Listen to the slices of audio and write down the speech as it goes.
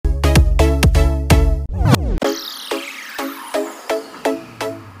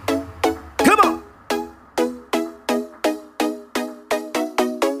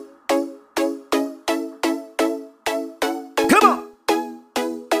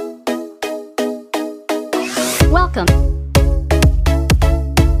Welcome.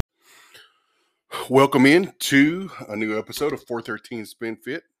 Welcome in to a new episode of 413 Spin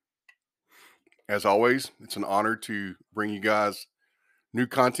Fit. As always, it's an honor to bring you guys new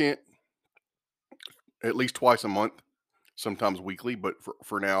content at least twice a month, sometimes weekly, but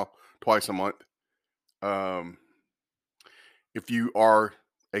for now, twice a month. If you are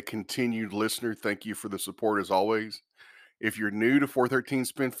a continued listener, thank you for the support as always. If you're new to 413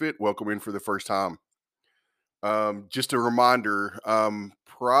 Spin Fit, welcome in for the first time. Just a reminder, I'm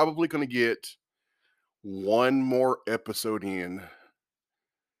probably going to get one more episode in,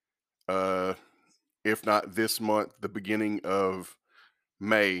 if not this month, the beginning of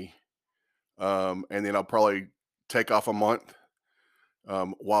May. And then I'll probably take off a month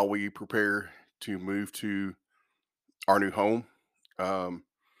while we prepare to move to our new home. And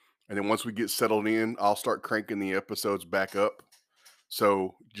then once we get settled in, I'll start cranking the episodes back up.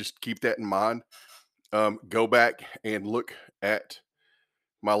 So just keep that in mind. Go back and look at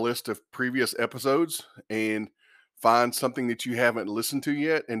my list of previous episodes and find something that you haven't listened to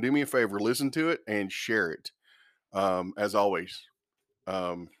yet. And do me a favor, listen to it and share it. As always,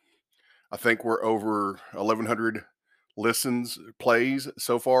 I think we're over 1,100 listens, plays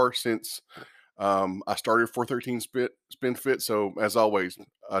so far since I started 413 Spin Fit. So as always,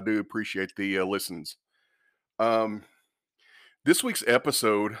 I do appreciate the listens. This week's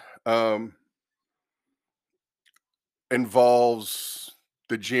episode involves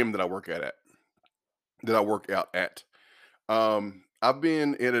the gym that I work out at. I've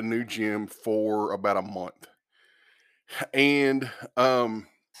been at a new gym for about a month. And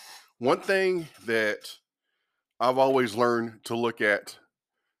one thing that I've always learned to look at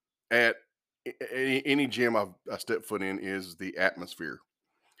any gym I step foot in is the atmosphere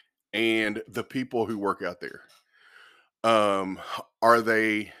and the people who work out there. Are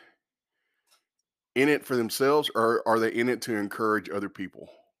they in it for themselves, or are they in it to encourage other people?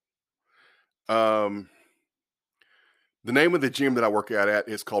 The name of the gym that I work out at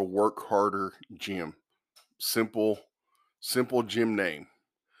is called Work Harder Gym. Simple gym name.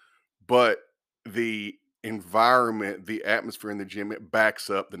 But the environment, the atmosphere in the gym, it backs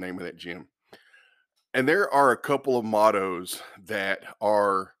up the name of that gym. And there are a couple of mottos that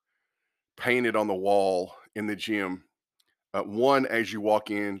are painted on the wall in the gym. One, as you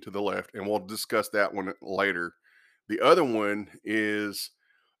walk in to the left, and we'll discuss that one later. The other one is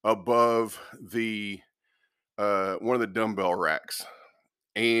above the one of the dumbbell racks.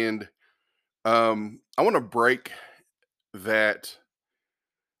 And I want to break that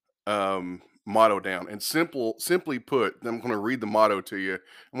motto down. And simply put, I'm going to read the motto to you.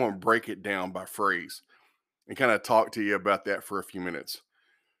 I'm going to break it down by phrase and kind of talk to you about that for a few minutes.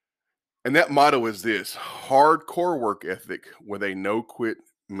 And that motto is this: hardcore work ethic with a no quit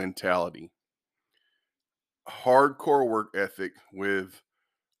mentality. Hardcore work ethic with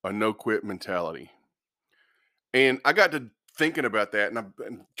a no quit mentality. And I got to thinking about that, and I've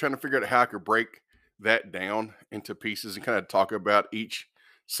been trying to figure out how I could break that down into pieces and kind of talk about each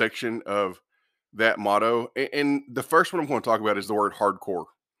section of that motto. And the first one I'm going to talk about is the word hardcore.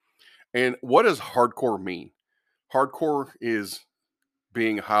 And what does hardcore mean? Hardcore is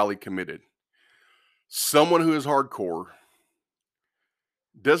being highly committed. Someone who is hardcore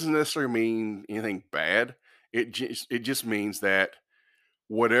doesn't necessarily mean anything bad. It just means that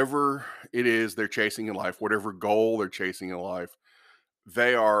whatever it is they're chasing in life, whatever goal they're chasing in life,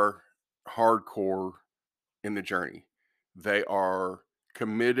 they are hardcore in the journey. They are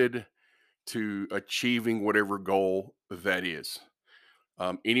committed to achieving whatever goal that is.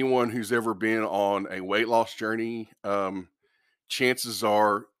 Anyone who's ever been on a weight loss journey, chances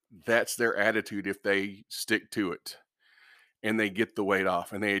are that's their attitude if they stick to it and they get the weight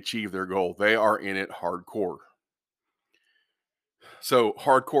off and they achieve their goal. They are in it hardcore. So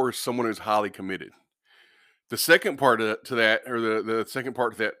hardcore is someone who's highly committed. The second part to that, or the second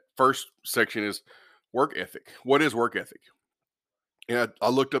part of that first section, is work ethic. What is work ethic? And I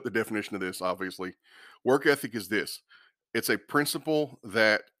looked up the definition of this, obviously. Work ethic is this: it's a principle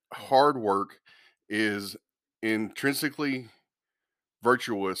that hard work is intrinsically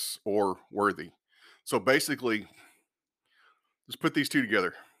virtuous or worthy. So basically, let's put these two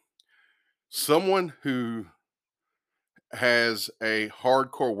together. Someone who has a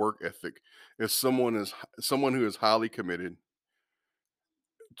hardcore work ethic is someone who is highly committed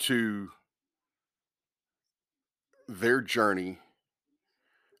to their journey,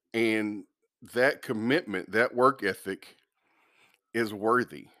 and that commitment, that work ethic, is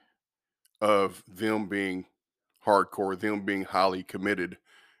worthy of them being hardcore, them being highly committed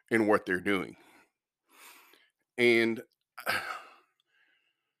in what they're doing. And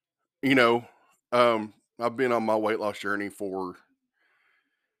you know, I've been on my weight loss journey for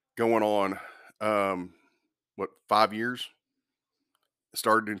going on, um, what, 5 years?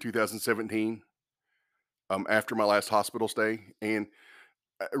 Started in 2017, after my last hospital stay, and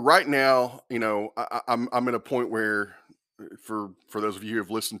right now, I'm at a point where, for those of you who have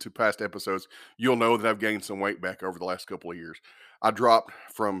listened to past episodes, you'll know that I've gained some weight back over the last couple of years. I dropped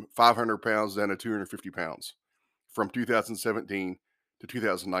from 500 pounds down to 250 pounds from 2017 to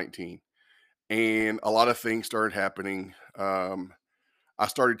 2019, and a lot of things started happening. I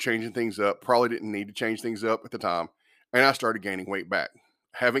started changing things up. Probably didn't need to change things up at the time, and I started gaining weight back.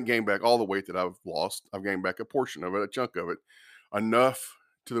 Haven't gained back all the weight that I've lost. I've gained back a portion of it, a chunk of it, enough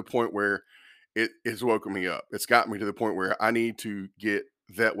to the point where it has woken me up. It's got me to the point where I need to get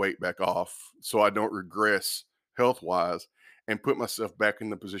that weight back off so I don't regress health wise and put myself back in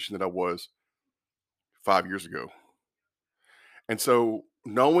the position that I was 5 years ago. And so,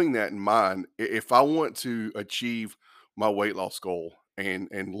 knowing that in mind, if I want to achieve my weight loss goal and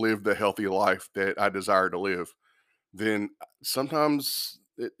live the healthy life that I desire to live, then sometimes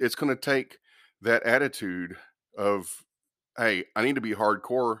it's going to take that attitude of, hey, I need to be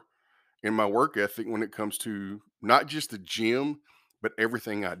hardcore in my work ethic when it comes to not just the gym, but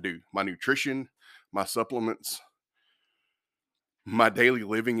everything I do, my nutrition, my supplements, my daily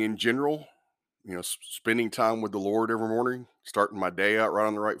living in general. Spending time with the Lord every morning, starting my day out right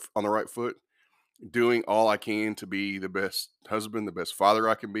on the right foot, doing all I can to be the best husband, the best father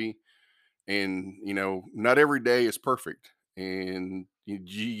I can be. And not every day is perfect, and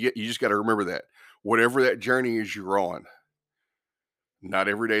you just got to remember that whatever that journey is you're on, not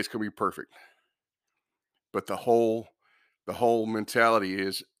every day is going to be perfect. But the whole mentality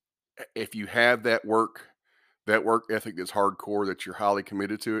is, if you have that work ethic that's hardcore, that you're highly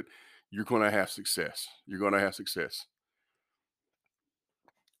committed to it, you're going to have success. You're going to have success.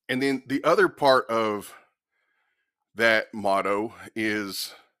 And then the other part of that motto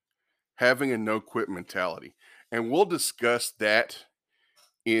is having a no quit mentality. And we'll discuss that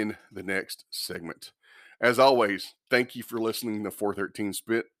in the next segment. As always, thank you for listening to 413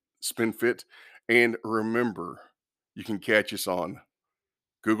 Spin Fit. And remember, you can catch us on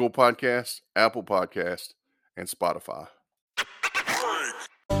Google Podcasts, Apple Podcasts, and Spotify.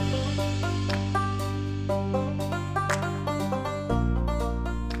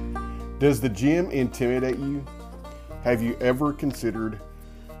 Does the gym intimidate you? Have you ever considered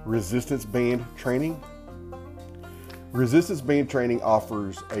resistance band training? Resistance band training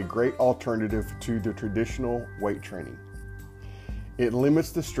offers a great alternative to the traditional weight training. It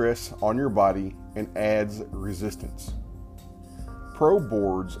limits the stress on your body and adds resistance. Pro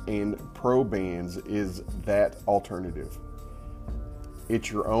Boards and Pro Bands is that alternative. It's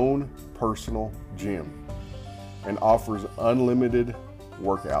your own personal gym and offers unlimited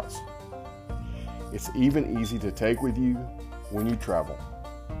workouts. It's even easy to take with you when you travel.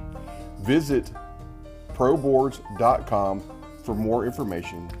 Visit proboards.com for more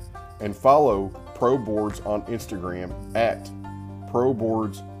information and follow Pro Boards on Instagram at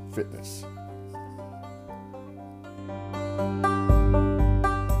ProBoardsFitness.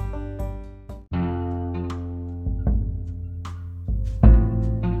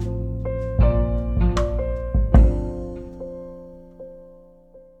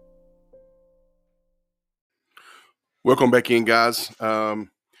 Welcome back in, guys.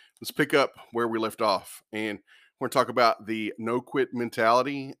 Let's pick up where we left off, and we're going to talk about the no quit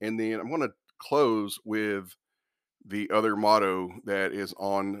mentality, and then I'm going to close with the other motto that is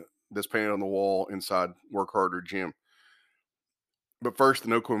on this painted on the wall inside Work Harder Gym. But first, the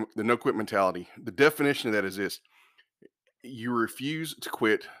no quit mentality. The definition of that is this: you refuse to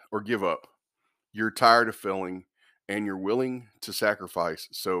quit or give up. You're tired of failing, and you're willing to sacrifice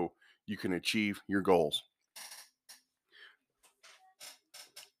so you can achieve your goals.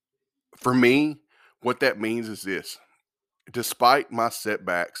 For me, what that means is this: despite my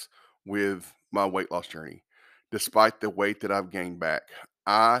setbacks with my weight loss journey, despite the weight that I've gained back,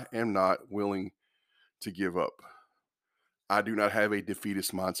 I am not willing to give up. I do not have a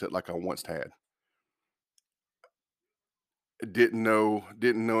defeatist mindset like I once had. Didn't know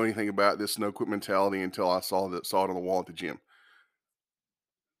anything about this no quit mentality until I saw it on the wall at the gym.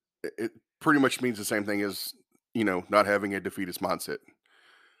 It pretty much means the same thing as, not having a defeatist mindset.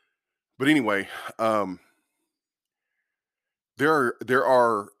 But anyway, there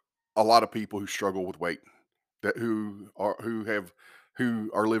are a lot of people who struggle with weight, that who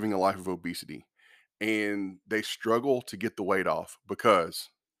are living a life of obesity, and they struggle to get the weight off because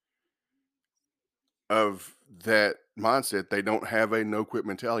of that mindset. They don't have a no quit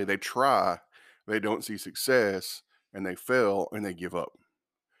mentality. They try, they don't see success, and they fail and they give up.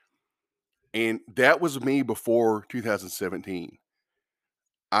 And that was me before 2017.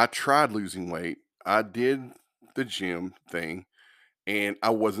 I tried losing weight. I did the gym thing and I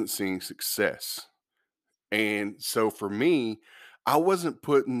wasn't seeing success. And so for me, I wasn't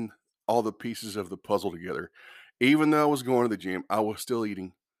putting all the pieces of the puzzle together. Even though I was going to the gym, I was still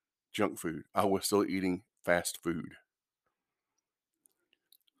eating junk food. I was still eating fast food.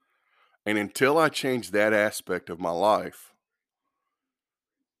 And until I changed that aspect of my life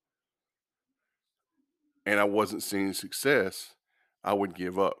and I wasn't seeing success, I would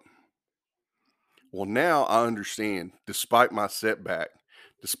give up. Well, now I understand, despite my setback,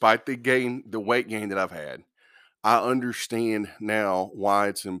 despite the weight gain that I've had, I understand now why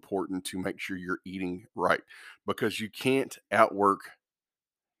it's important to make sure you're eating right because you can't outwork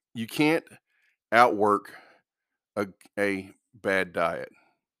a, a bad diet.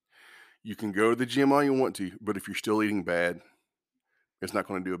 You can go to the gym all you want to, but if you're still eating bad, it's not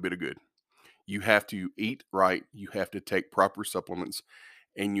going to do a bit of good. You have to eat right, you have to take proper supplements,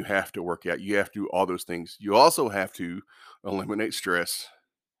 and you have to work out. You have to do all those things. You also have to eliminate stress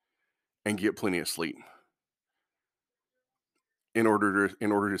and get plenty of sleep in order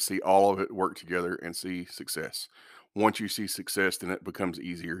to see all of it work together and see success. Once you see success, then it becomes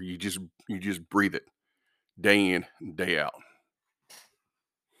easier. You just breathe it day in, day out.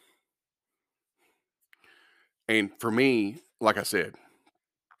 And for me, like I said,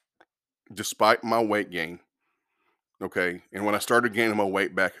 despite my weight gain, okay, and when I started gaining my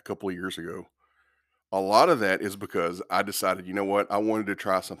weight back a couple of years ago, a lot of that is because I decided, you know what, I wanted to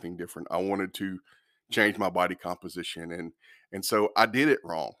try something different. I wanted to change my body composition and so I did it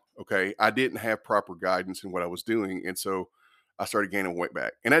wrong. Okay. I didn't have proper guidance in what I was doing. And so I started gaining weight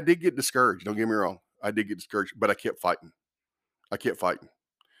back. And I did get discouraged. Don't get me wrong. I did get discouraged, but I kept fighting. I kept fighting.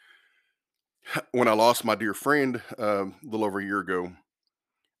 When I lost my dear friend a little over a year ago,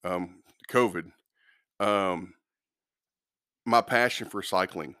 COVID, um, my passion for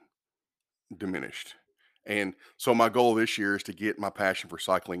cycling diminished. And so my goal this year is to get my passion for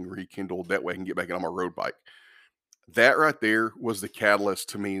cycling rekindled. That way I can get back on my road bike. That right there was the catalyst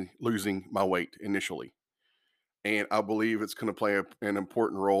to me losing my weight initially. And I believe it's going to play an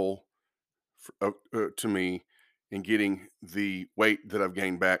important role to me in getting the weight that I've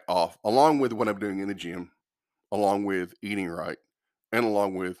gained back off, along with what I'm doing in the gym, along with eating right, and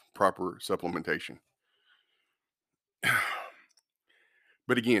along with proper supplementation.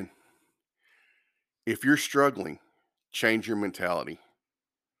 But again, if you're struggling, change your mentality.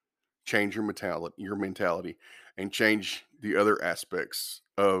 Change your mentality, and change the other aspects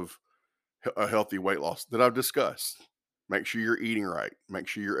of a healthy weight loss that I've discussed. Make sure you're eating right. Make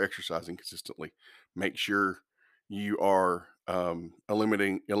sure you're exercising consistently. Make sure you are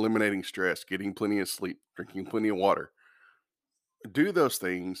eliminating stress, getting plenty of sleep, drinking plenty of water. Do those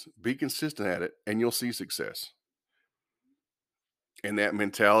things, be consistent at it, and you'll see success. And that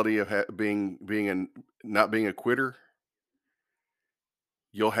mentality of not being a quitter,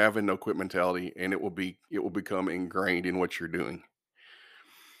 you'll have a no quit mentality, and it will become ingrained in what you're doing.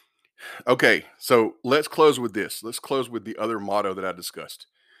 Okay, so let's close with this. Let's close with the other motto that I discussed.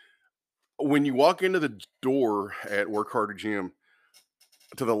 When you walk into the door at Work Harder Gym,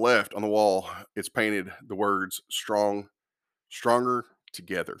 to the left on the wall, it's painted the words stronger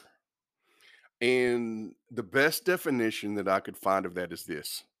together. And the best definition that I could find of that is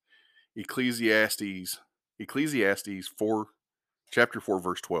this. Ecclesiastes Ecclesiastes 4 chapter 4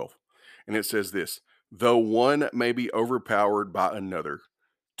 verse 12. And it says this, though one may be overpowered by another,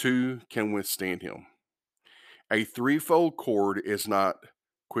 two can withstand him. A threefold cord is not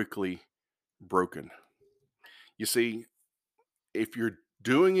quickly broken. You see, if you're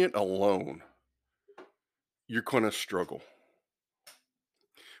doing it alone, you're going to struggle.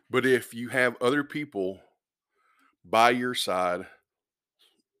 But if you have other people by your side,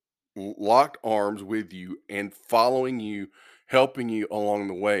 locked arms with you and following you, helping you along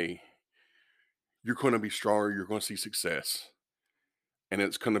the way, you're going to be stronger. You're going to see success. And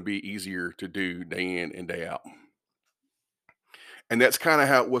it's going to be easier to do day in and day out. And that's kind of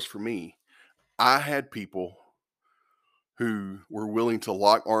how it was for me. I had people who were willing to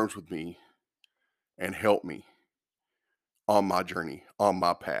lock arms with me and help me on my journey, on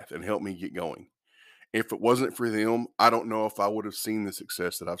my path, and help me get going. If it wasn't for them, I don't know if I would have seen the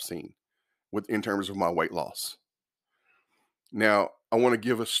success that I've seen with in terms of my weight loss. Now, I want to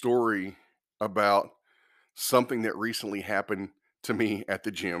give a story about something that recently happened to me at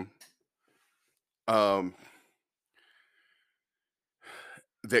the gym. Um,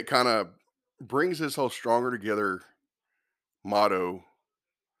 that kind of brings this whole stronger together motto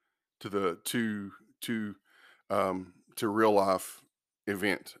to the to real life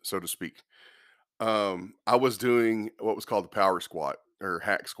event, so to speak. I was doing what was called the power squat or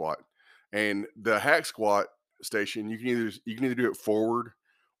hack squat, and the hack squat station you can either do it forward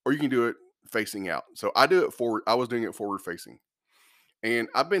or you can do it facing out. So I do it forward. I was doing it forward facing, and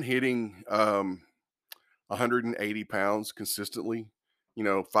I've been hitting 180 pounds consistently.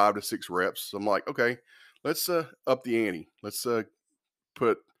 5 to 6 reps. So I'm like, okay, let's up the ante. Let's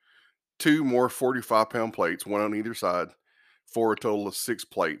put two more 45-pound plates, one on either side, for a total of 6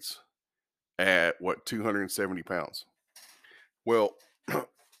 plates at what 270 pounds. Well,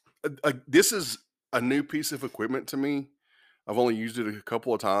 this is a new piece of equipment to me. I've only used it a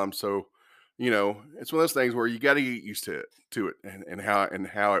couple of times, so it's one of those things where you got to get used to it and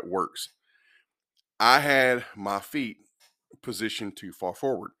how it works. I had my feet positioned too far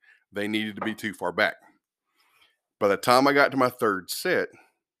forward. They needed to be too far back. By the time I got to my third set,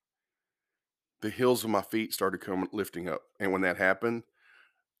 the heels of my feet started lifting up, and when that happened,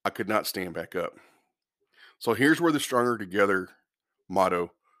 I could not stand back up. So here's where the Stronger Together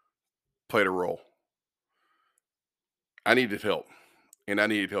motto played a role. I needed help, and I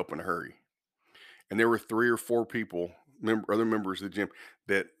needed help in a hurry. And there were 3 or 4 people, other members of the gym,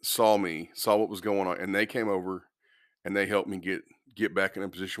 that saw what was going on, and they came over and they helped me get back in a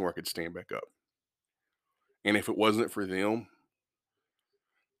position where I could stand back up. And if it wasn't for them,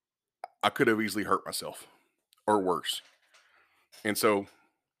 I could have easily hurt myself or worse. And so,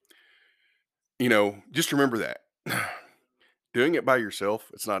 just remember that. Doing it by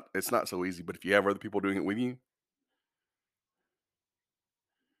yourself, it's not so easy, but if you have other people doing it with you,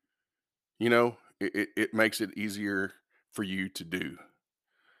 it makes it easier for you to do.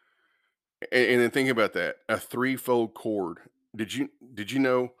 And then think about that, a threefold cord. Did you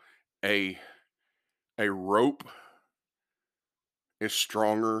know a a rope is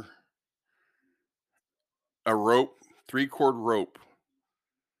stronger? A rope, three-cord rope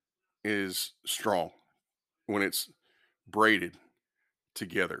is strong when it's braided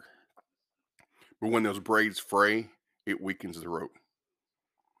together. But when those braids fray, it weakens the rope.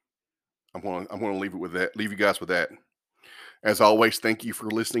 I'm gonna leave you guys with that. As always, thank you for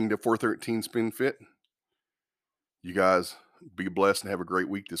listening to 413 Spin Fit. You guys be blessed and have a great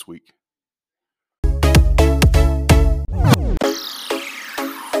week this week. Come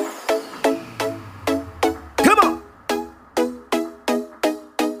on.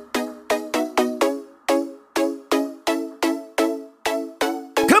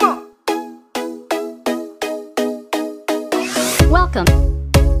 Come on. Welcome